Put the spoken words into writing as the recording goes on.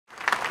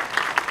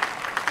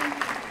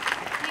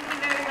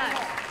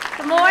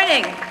Good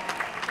morning.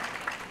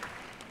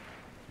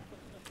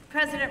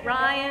 President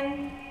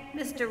Ryan,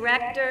 Mr.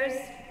 Rectors,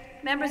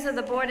 members of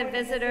the Board of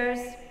Visitors,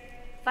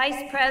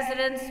 Vice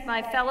Presidents,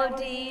 my fellow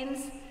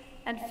deans,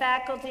 and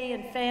faculty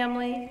and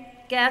family,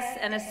 guests,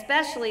 and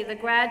especially the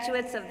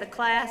graduates of the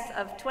class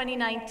of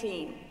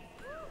 2019.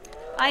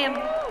 I'm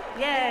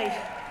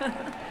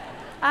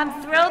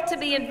thrilled to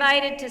be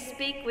invited to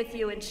speak with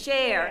you and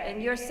share in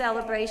your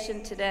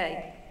celebration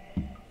today.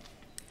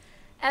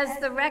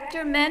 As the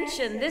rector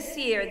mentioned, this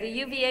year the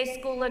UVA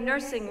School of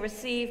Nursing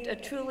received a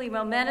truly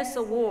momentous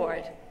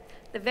award,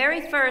 the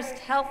very first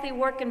Healthy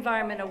Work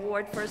Environment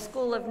Award for a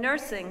School of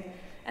Nursing,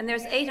 and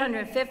there's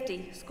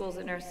 850 schools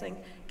of nursing,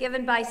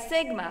 given by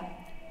SIGMA,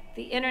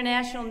 the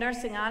International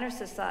Nursing Honor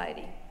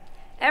Society.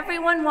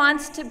 Everyone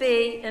wants to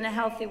be in a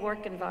healthy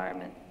work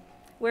environment,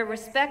 where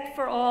respect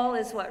for all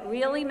is what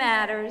really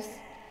matters,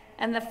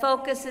 and the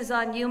focus is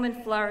on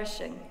human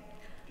flourishing.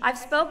 I've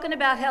spoken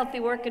about healthy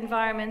work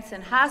environments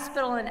in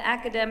hospital and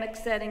academic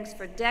settings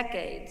for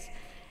decades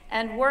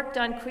and worked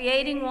on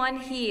creating one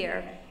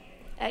here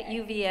at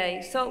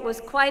UVA, so it was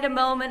quite a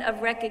moment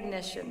of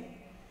recognition.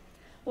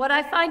 What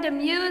I find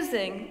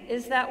amusing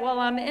is that while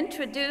I'm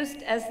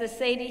introduced as the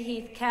Sadie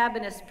Heath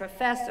Cabinets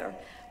Professor,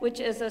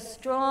 which is a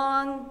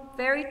strong,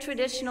 very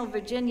traditional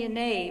Virginia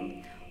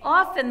name,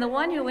 often the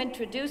one who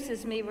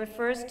introduces me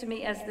refers to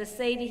me as the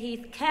Sadie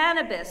Heath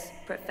Cannabis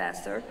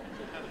Professor.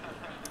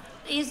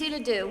 Easy to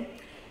do.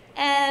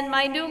 And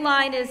my new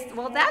line is,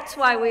 well, that's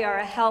why we are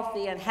a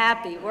healthy and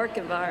happy work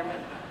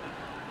environment.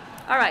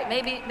 All right,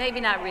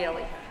 maybe not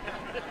really.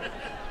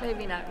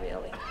 Maybe not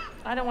really.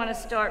 I don't want to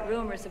start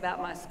rumors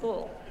about my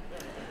school.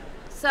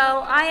 So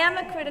I am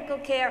a critical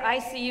care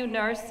ICU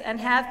nurse and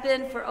have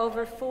been for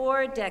over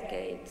 4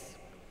 decades.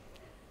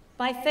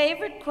 My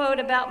favorite quote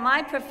about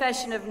my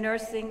profession of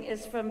nursing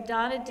is from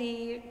Donna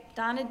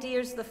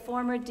Deers, the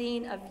former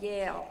dean of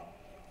Yale.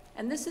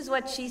 And this is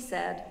what she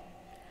said: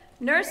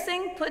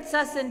 "Nursing puts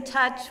us in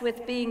touch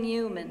with being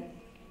human.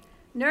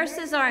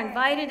 Nurses are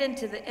invited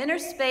into the inner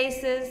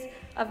spaces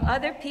of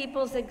other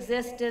people's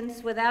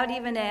existence without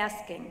even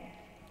asking.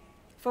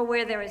 For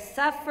where there is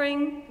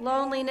suffering,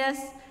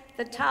 loneliness,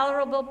 the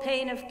tolerable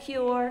pain of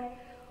cure,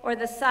 or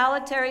the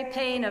solitary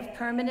pain of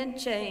permanent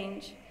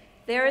change,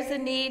 there is a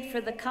need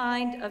for the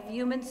kind of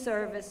human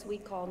service we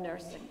call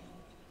nursing."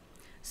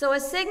 So a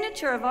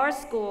signature of our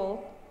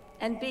school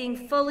and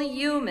being fully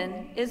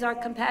human is our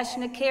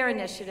Compassionate Care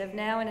Initiative,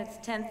 now in its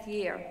 10th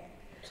year.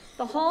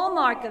 The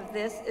hallmark of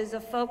this is a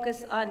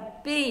focus on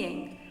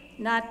being,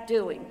 not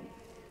doing.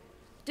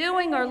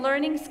 Doing or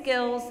learning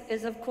skills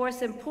is of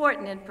course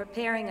important in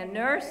preparing a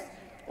nurse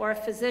or a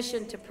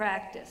physician to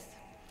practice.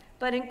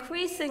 But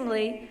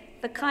increasingly,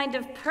 the kind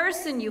of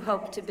person you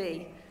hope to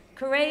be,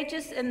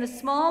 courageous in the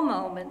small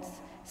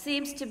moments,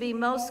 seems to be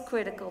most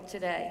critical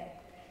today.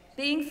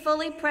 Being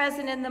fully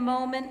present in the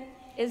moment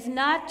is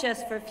not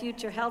just for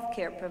future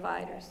healthcare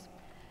providers.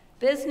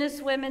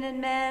 Business women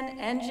and men,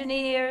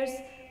 engineers,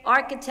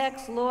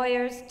 architects,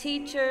 lawyers,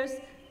 teachers,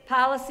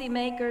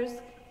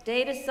 policymakers,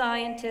 data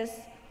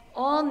scientists,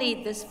 all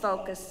need this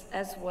focus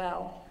as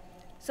well.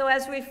 So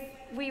as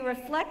we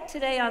reflect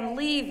today on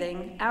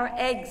leaving, our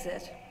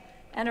exit,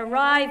 and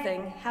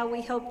arriving, how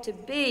we hope to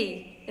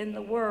be in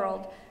the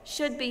world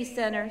should be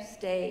center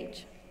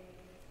stage.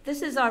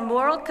 This is our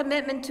moral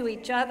commitment to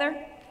each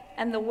other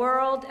and the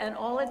world and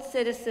all its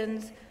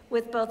citizens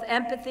with both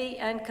empathy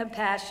and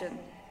compassion.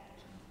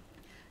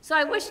 So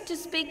I wish to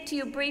speak to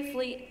you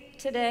briefly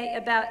today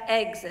about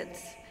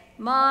exits,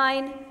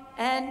 mine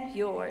and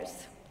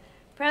yours.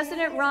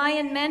 President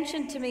Ryan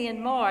mentioned to me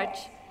in March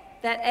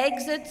that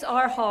exits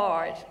are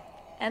hard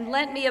and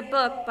lent me a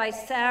book by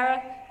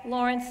Sarah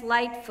Lawrence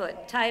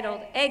Lightfoot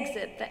titled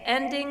 "Exit: The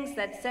Endings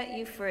That Set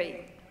You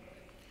Free."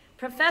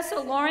 Professor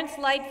Lawrence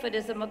Lightfoot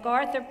is a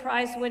MacArthur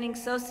Prize-winning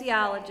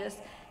sociologist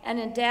and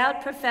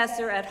endowed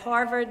professor at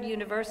Harvard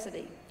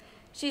University.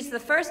 She's the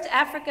first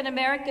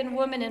African-American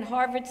woman in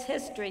Harvard's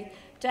history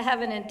to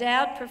have an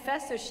endowed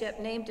professorship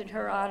named in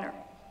her honor.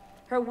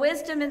 Her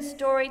wisdom in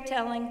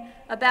storytelling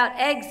about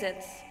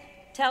exits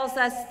tells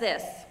us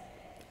this: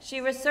 she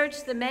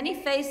researched the many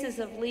faces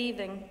of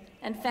leaving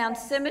and found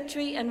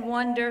symmetry and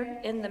wonder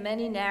in the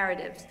many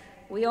narratives.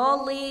 We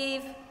all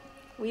leave,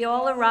 we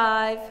all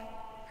arrive.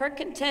 Her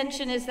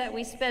contention is that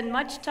we spend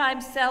much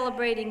time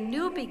celebrating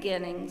new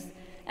beginnings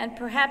and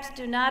perhaps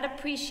do not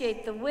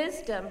appreciate the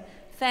wisdom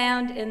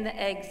found in the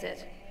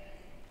exit.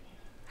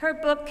 Her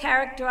book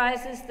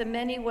characterizes the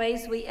many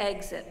ways we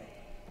exit: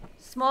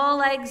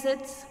 small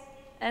exits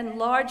and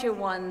larger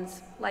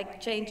ones,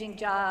 like changing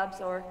jobs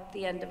or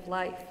the end of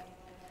life.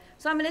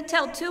 So I'm going to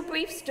tell 2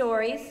 brief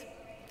stories.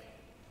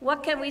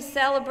 What can we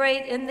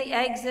celebrate in the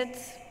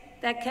exits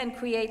that can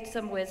create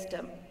some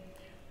wisdom?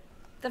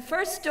 The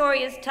first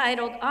story is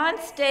titled "On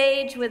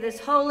Stage with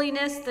His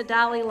Holiness the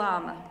Dalai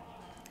Lama."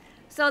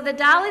 So the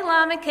Dalai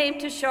Lama came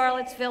to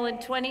Charlottesville in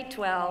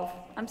 2012.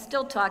 I'm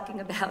still talking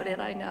about it,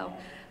 I know.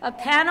 A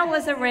panel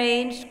was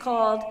arranged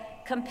called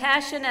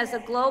 "Compassion as a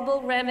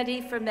Global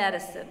Remedy for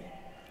Medicine."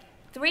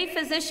 3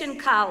 physician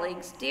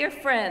colleagues, dear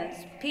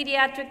friends,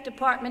 Pediatric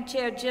Department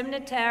Chair Jim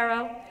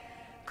Notaro,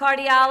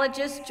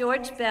 cardiologist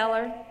George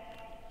Beller,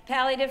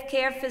 palliative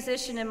care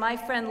physician and my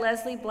friend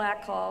Leslie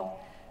Blackhall,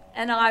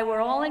 and I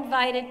were all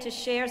invited to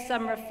share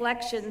some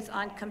reflections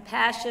on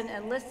compassion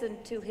and listen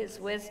to his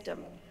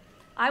wisdom.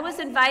 I was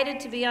invited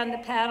to be on the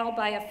panel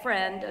by a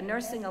friend, a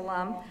nursing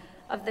alum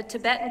of the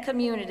Tibetan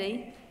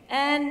community,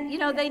 and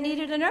they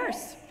needed a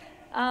nurse.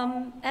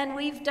 And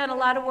we've done a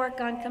lot of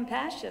work on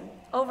compassion.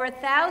 Over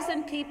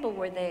 1,000 people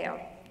were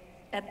there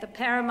at the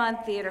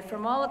Paramount Theater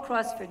from all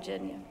across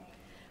Virginia.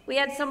 We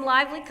had some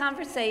lively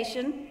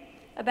conversation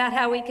about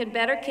how we can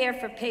better care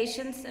for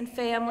patients and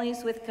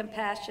families with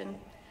compassion.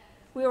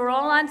 We were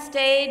all on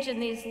stage in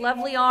these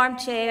lovely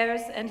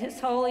armchairs, and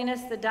His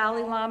Holiness, the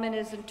Dalai Lama, and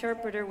his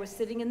interpreter were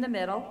sitting in the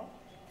middle.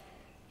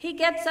 He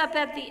gets up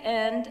at the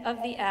end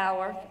of the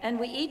hour, and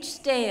we each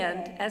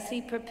stand as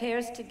he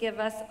prepares to give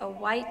us a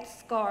white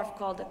scarf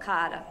called a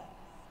kata.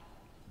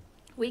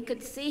 We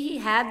could see he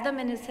had them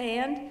in his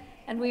hand,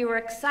 and we were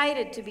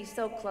excited to be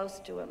so close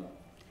to him.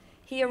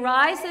 He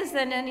arises,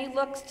 and then he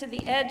looks to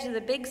the edge of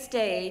the big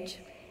stage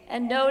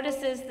and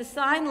notices the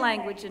sign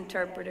language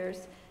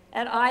interpreters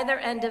at either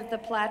end of the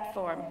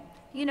platform,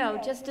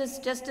 just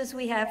as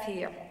we have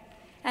here.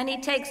 And he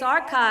takes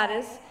our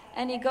katas,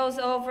 and he goes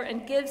over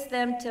and gives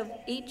them to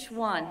each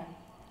one.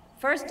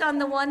 First on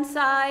the one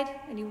side,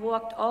 and he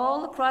walked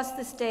all across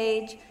the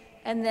stage,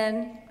 and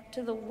then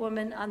to the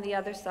woman on the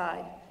other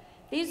side.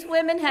 These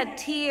women had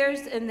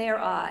tears in their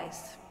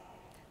eyes.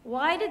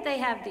 Why did they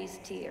have these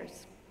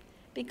tears?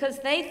 Because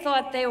they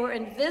thought they were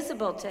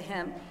invisible to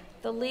him,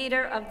 the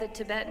leader of the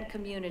Tibetan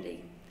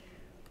community.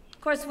 Of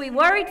course, we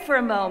worried for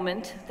a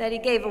moment that he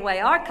gave away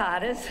our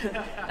katas,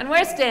 and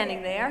we're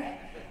standing there.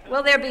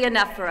 Will there be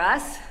enough for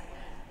us?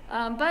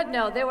 But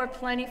no, there were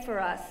plenty for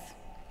us.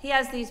 He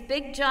has these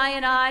big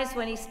giant eyes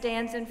when he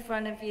stands in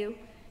front of you,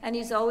 and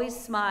he's always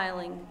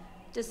smiling,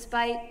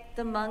 despite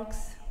the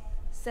monks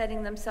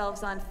setting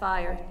themselves on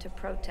fire to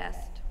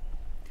protest.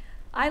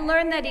 I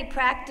learned that he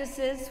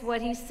practices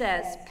what he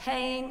says,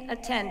 paying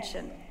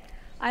attention.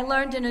 I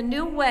learned in a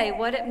new way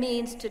what it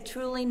means to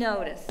truly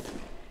notice,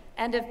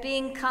 and of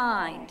being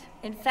kind.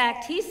 In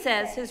fact, he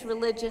says his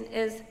religion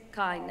is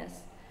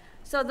kindness.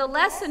 So the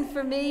lesson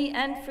for me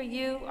and for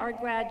you, our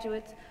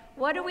graduates,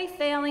 what are we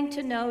failing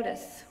to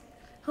notice?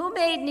 Who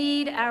may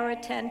need our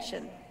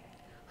attention?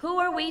 Who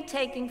are we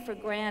taking for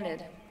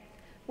granted?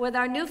 With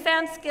our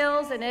newfound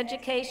skills and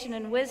education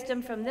and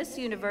wisdom from this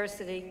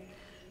university,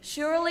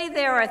 surely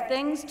there are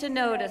things to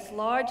notice,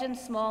 large and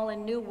small,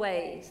 in new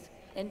ways.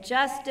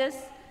 Injustice,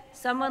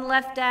 someone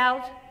left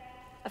out,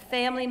 a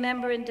family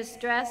member in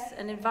distress,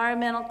 an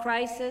environmental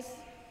crisis,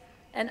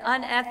 an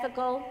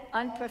unethical,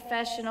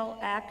 unprofessional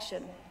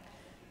action.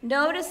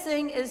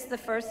 Noticing is the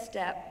first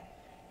step.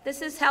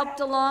 This is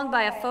helped along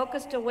by a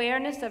focused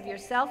awareness of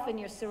yourself and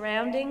your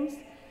surroundings.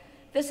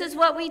 This is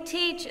what we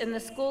teach in the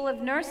School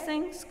of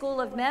Nursing, School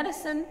of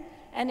Medicine,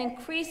 and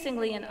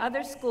increasingly in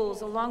other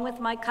schools, along with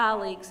my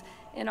colleagues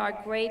in our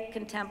great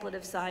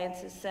Contemplative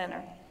Sciences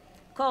Center,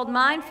 called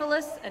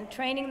Mindfulness and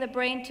Training the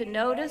Brain to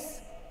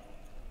Notice.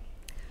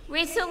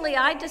 Recently,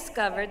 I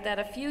discovered that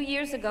a few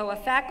years ago, a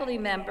faculty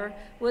member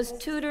was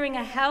tutoring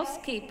a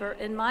housekeeper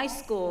in my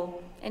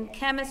school in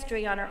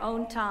chemistry on her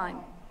own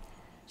time.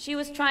 She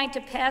was trying to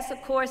pass a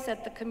course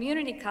at the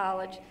community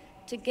college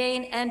to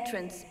gain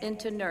entrance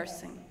into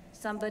nursing.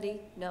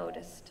 Somebody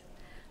noticed.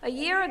 A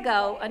year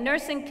ago, a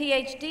nursing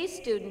PhD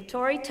student,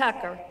 Dorrie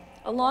Tucker,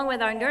 along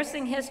with our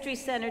Nursing History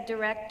Center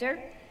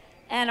director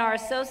and our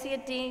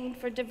Associate Dean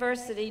for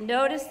Diversity,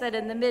 noticed that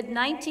in the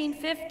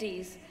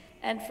mid-1950s,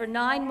 and for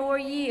 9 more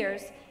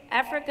years,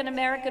 African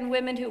American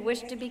women who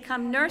wished to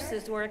become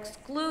nurses were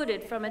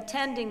excluded from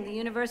attending the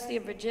University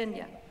of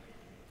Virginia.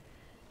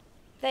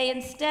 They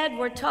instead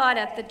were taught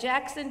at the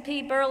Jackson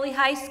P. Burley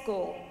High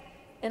School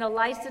in a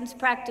licensed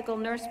practical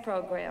nurse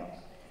program.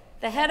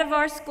 The head of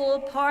our school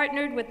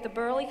partnered with the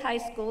Burley High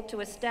School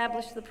to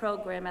establish the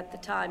program at the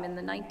time in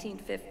the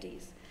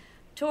 1950s.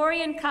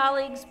 Dorrie and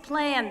colleagues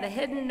planned the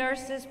Hidden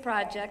Nurses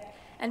Project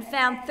and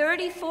found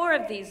 34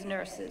 of these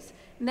nurses,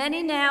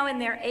 many now in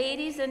their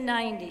 80s and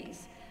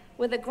 90s.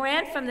 With a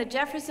grant from the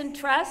Jefferson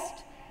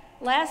Trust,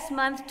 last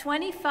month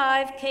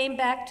 25 came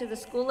back to the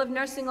School of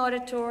Nursing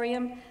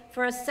Auditorium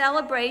for a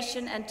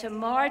celebration and to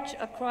march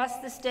across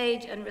the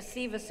stage and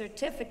receive a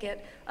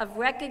certificate of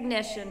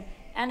recognition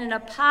and an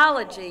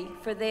apology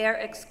for their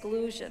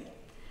exclusion.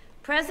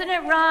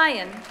 President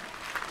Ryan,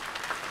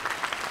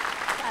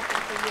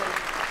 clapping for you.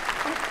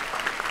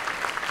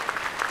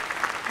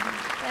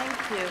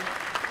 Thank you.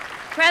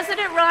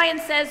 President Ryan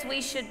says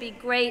we should be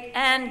great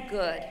and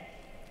good.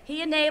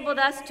 He enabled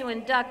us to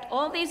induct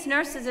all these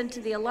nurses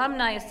into the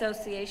Alumni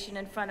Association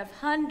in front of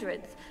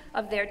hundreds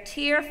of their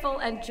tearful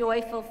and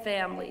joyful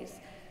families.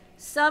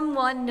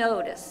 Someone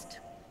noticed,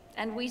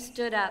 and we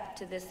stood up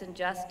to this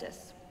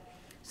injustice.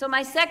 So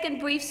my second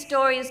brief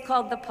story is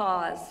called The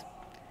Pause.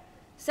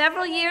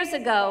 Several years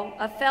ago,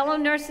 a fellow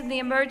nurse in the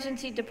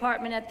emergency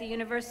department at the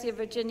University of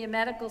Virginia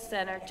Medical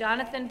Center,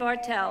 Jonathan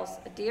Bartels,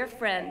 a dear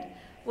friend,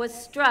 was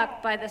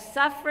struck by the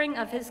suffering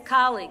of his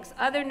colleagues,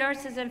 other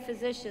nurses and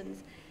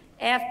physicians,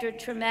 after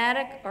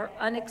traumatic or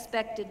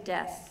unexpected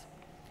deaths.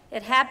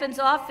 It happens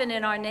often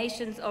in our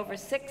nation's over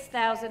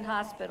 6,000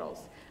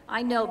 hospitals.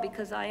 I know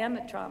because I am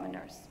a trauma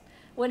nurse.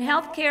 When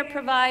healthcare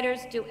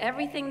providers do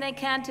everything they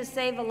can to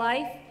save a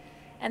life,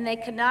 and they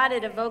cannot,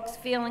 it evokes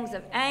feelings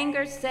of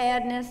anger,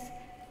 sadness,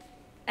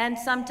 and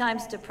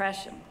sometimes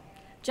depression.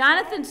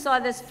 Jonathan saw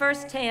this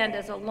firsthand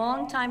as a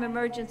longtime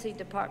emergency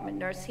department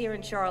nurse here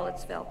in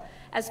Charlottesville.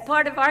 As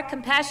part of our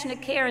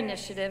compassionate care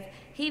initiative,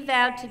 he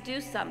vowed to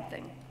do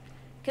something.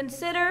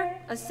 Consider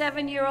a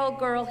 7-year-old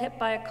girl hit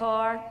by a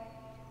car,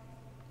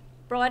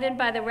 brought in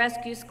by the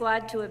rescue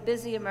squad to a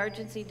busy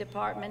emergency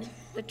department.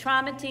 The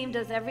trauma team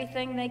does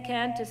everything they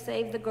can to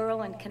save the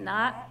girl and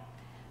cannot.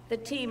 The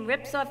team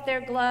rips off their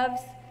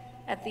gloves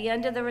at the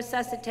end of the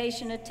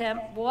resuscitation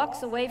attempt,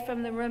 walks away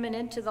from the room and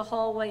into the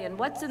hallway. And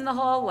what's in the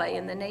hallway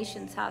in the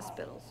nation's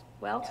hospitals?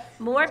 Well,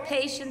 more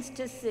patients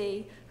to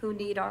see who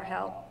need our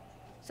help.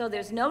 So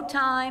there's no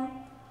time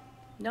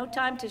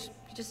to,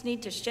 you just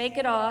need to shake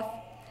it off.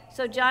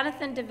 So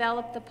Jonathan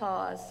developed the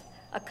pause,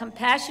 a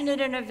compassionate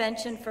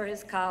intervention for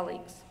his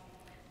colleagues.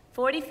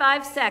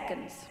 45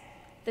 seconds.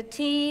 The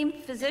team,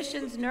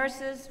 physicians,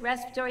 nurses,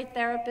 respiratory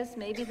therapists,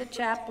 maybe the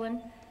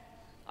chaplain,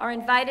 are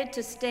invited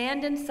to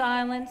stand in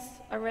silence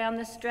around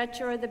the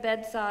stretcher or the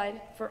bedside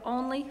for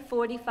only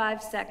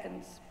 45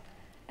 seconds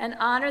and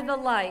honor the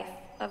life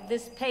of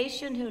this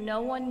patient who no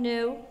one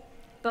knew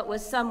but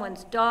was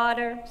someone's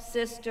daughter,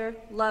 sister,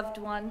 loved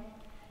one,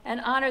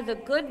 and honor the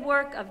good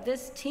work of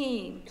this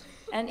team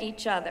and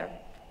each other.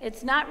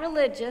 It's not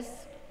religious,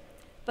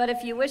 but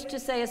if you wish to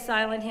say a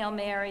silent Hail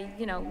Mary,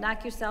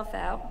 knock yourself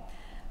out.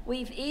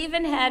 We've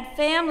even had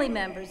family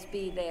members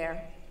be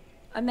there.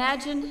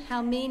 Imagine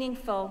how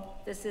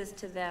meaningful this is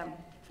to them.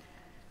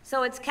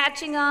 So it's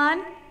catching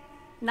on,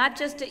 not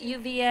just at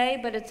UVA,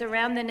 but it's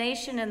around the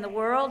nation and the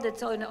world.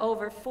 It's in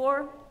over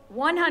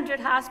 100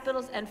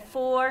 hospitals and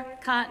 4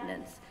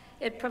 continents.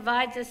 It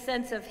provides a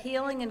sense of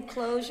healing and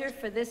closure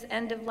for this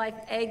end-of-life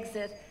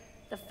exit,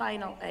 the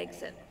final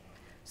exit.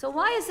 So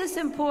why is this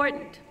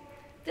important?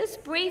 This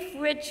brief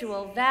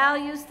ritual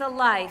values the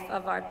life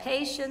of our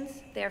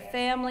patients, their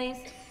families,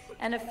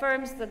 and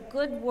affirms the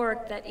good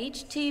work that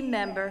each team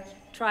member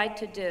tried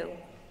to do.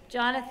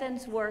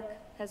 Jonathan's work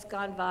has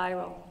gone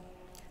viral.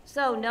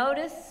 So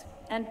notice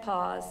and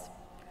pause.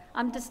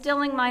 I'm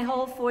distilling my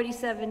whole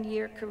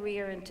 47-year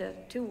career into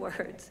 2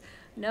 words,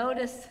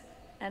 notice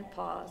and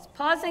pause.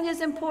 Pausing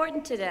is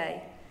important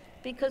today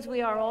because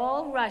we are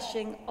all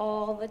rushing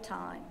all the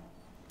time.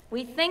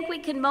 We think we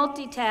can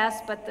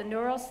multitask, but the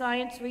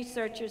neuroscience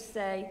researchers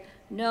say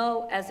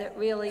no, as it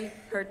really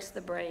hurts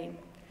the brain.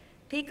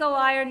 Pico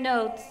Iyer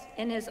notes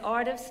in his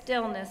Art of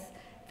Stillness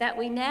that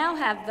we now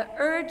have the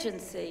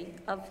urgency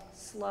of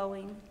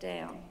slowing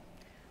down.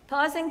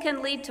 Pausing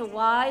can lead to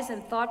wise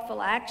and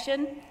thoughtful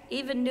action,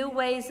 even new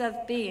ways of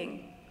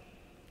being.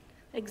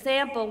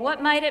 Example,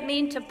 what might it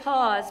mean to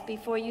pause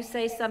before you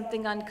say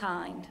something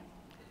unkind?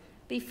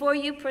 Before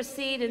you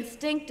proceed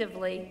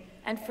instinctively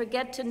and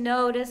forget to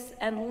notice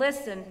and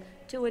listen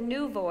to a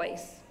new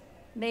voice,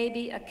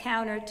 maybe a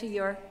counter to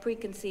your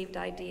preconceived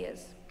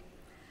ideas.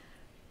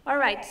 All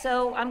right,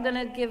 so I'm going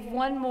to give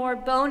one more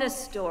bonus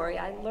story.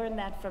 I learned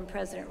that from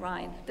President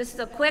Ryan. This is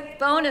a quick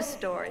bonus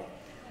story,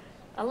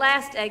 a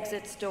last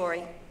exit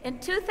story. In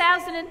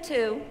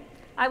 2002,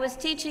 I was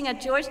teaching at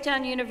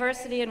Georgetown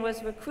University and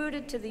was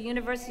recruited to the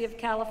University of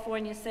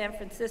California, San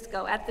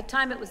Francisco. At the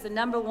time, it was the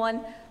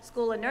 #1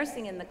 school of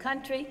nursing in the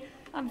country.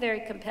 I'm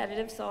very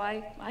competitive, so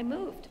I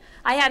moved.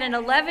 I had an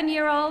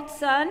 11-year-old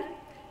son,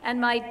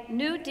 and my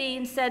new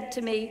dean said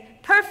to me,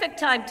 perfect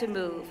time to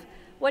move.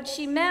 What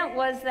she meant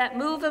was that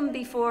move them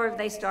before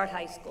they start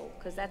high school,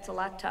 because that's a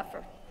lot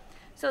tougher.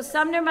 So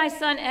Sumner, my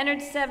son,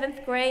 entered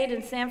 7th grade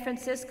in San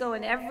Francisco,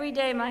 and every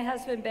day my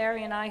husband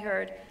Barry and I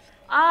heard,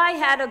 I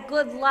had a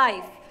good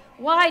life.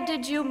 Why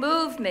did you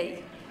move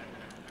me?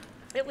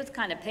 It was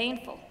kind of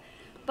painful.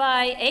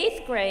 By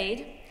 8th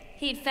grade,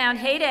 he'd found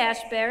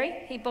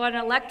Haight-Ashbury, he bought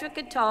an electric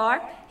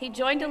guitar, he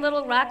joined a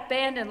little rock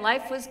band, and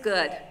life was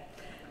good.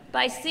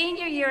 By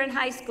senior year in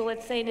high school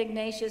at St.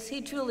 Ignatius, he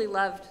truly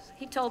loved,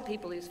 he told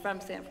people he was from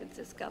San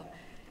Francisco.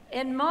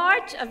 In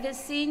March of his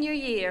senior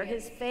year,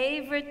 his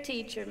favorite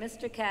teacher,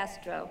 Mr.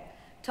 Castro,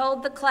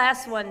 told the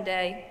class one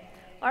day,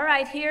 all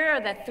right, here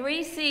are the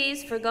 3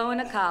 C's for going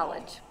to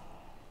college.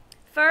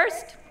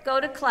 First, go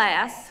to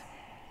class.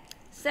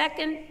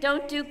 Second,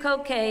 don't do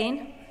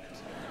cocaine.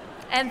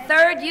 And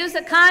third, use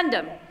a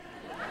condom.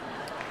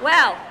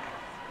 Well,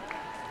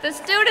 the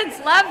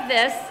students loved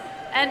this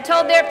and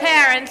told their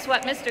parents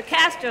what Mr.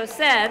 Castro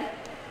said,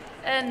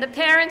 and the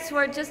parents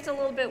were just a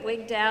little bit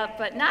wigged out,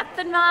 but not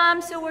the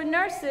moms who were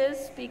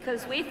nurses,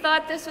 because we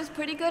thought this was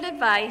pretty good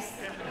advice.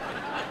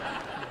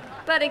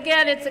 But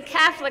again, it's a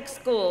Catholic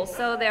school,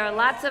 so there are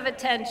lots of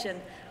attention.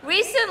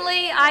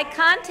 Recently, I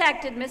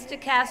contacted Mr.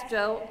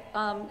 Castro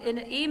in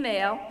an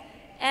email,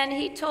 and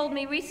he told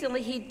me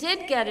recently he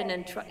did get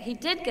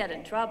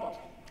in trouble,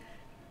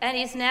 and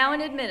he's now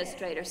an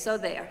administrator, so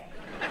there.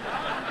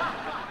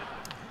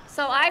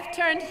 So I've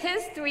turned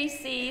his 3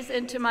 C's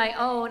into my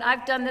own.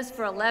 I've done this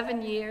for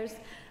 11 years.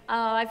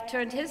 I've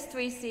turned his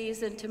 3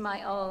 C's into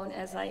my own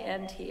as I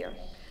end here.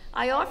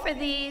 I offer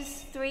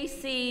these 3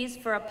 C's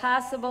for a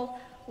possible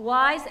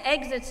wise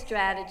exit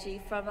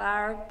strategy from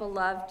our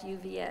beloved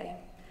UVA.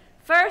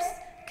 First,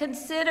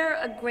 consider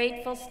a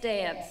grateful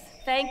stance,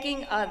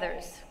 thanking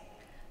others.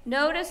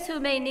 Notice who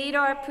may need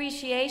our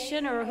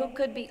appreciation or who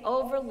could be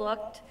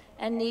overlooked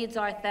and needs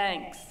our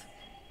thanks.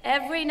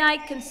 Every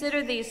night,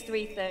 consider these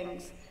 3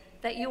 things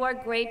that you are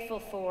grateful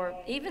for,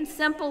 even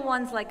simple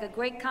ones like a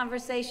great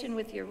conversation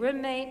with your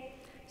roommate,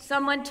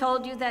 someone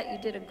told you that you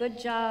did a good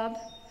job.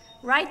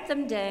 Write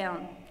them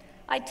down.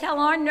 I tell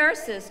our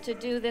nurses to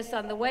do this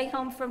on the way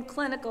home from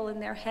clinical in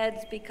their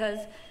heads because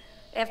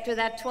after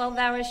that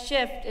 12-hour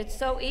shift, it's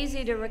so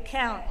easy to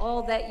recount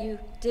all that you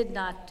did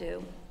not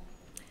do.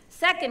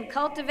 Second,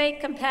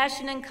 cultivate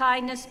compassion and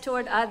kindness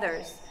toward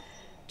others.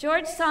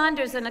 George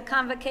Saunders, in a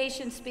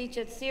convocation speech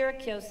at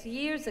Syracuse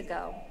years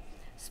ago,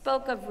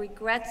 spoke of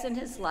regrets in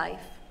his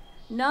life.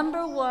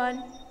 Number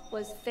 1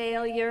 was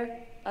failure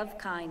of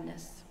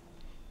kindness.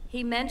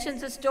 He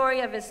mentions a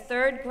story of his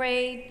 3rd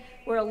grade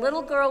where a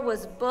little girl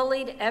was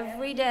bullied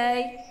every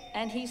day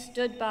and he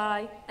stood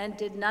by and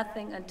did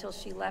nothing until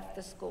she left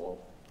the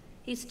school.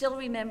 He still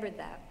remembered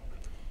that.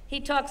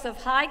 He talks of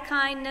high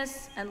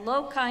kindness and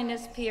low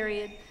kindness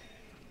period,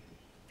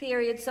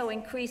 so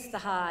increase the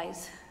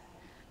highs.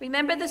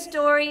 Remember the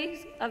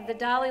stories of the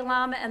Dalai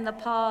Lama and the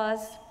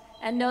pause,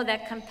 and know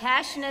that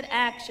compassionate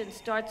action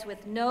starts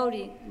with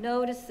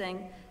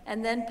noticing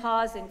and then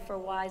pausing for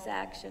wise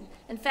action.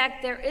 In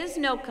fact, there is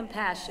no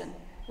compassion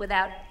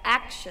without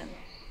action.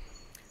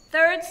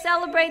 Third,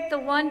 celebrate the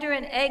wonder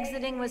in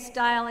exiting with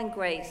style and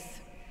grace.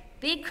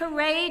 Be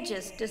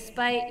courageous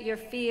despite your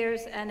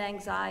fears and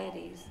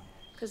anxieties,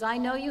 because I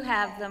know you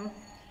have them.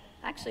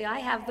 Actually, I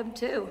have them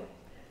too.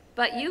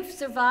 But you've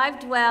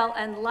survived well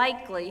and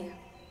likely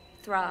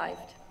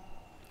thrived.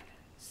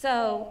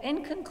 So,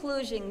 in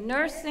conclusion,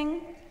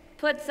 nursing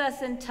puts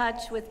us in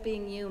touch with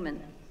being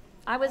human.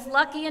 I was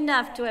lucky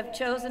enough to have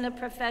chosen a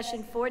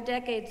profession 4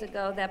 decades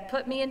ago that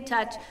put me in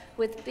touch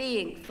with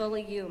being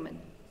fully human.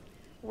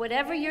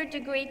 Whatever your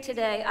degree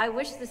today, I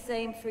wish the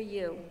same for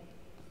you.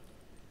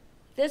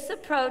 This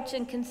approach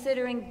in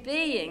considering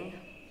being,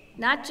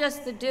 not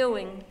just the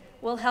doing,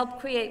 will help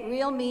create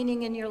real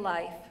meaning in your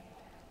life.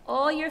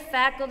 All your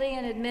faculty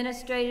and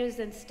administrators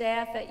and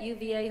staff at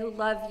UVA who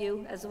love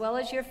you, as well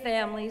as your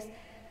families,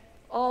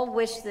 all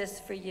wish this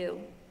for you.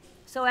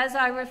 So as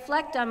I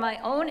reflect on my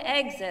own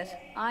exit,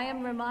 I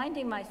am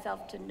reminding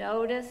myself to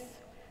notice,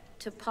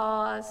 to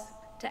pause,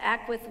 to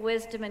act with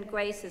wisdom and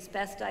grace as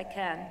best I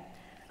can.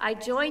 I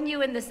join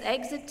you in this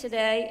exit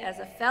today as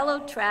a fellow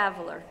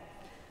traveler.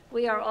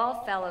 We are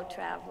all fellow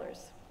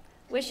travelers.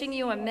 Wishing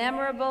you a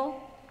memorable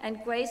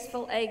and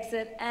graceful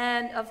exit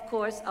and, of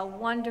course, a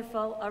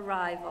wonderful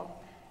arrival.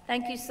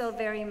 Thank you so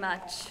very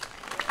much.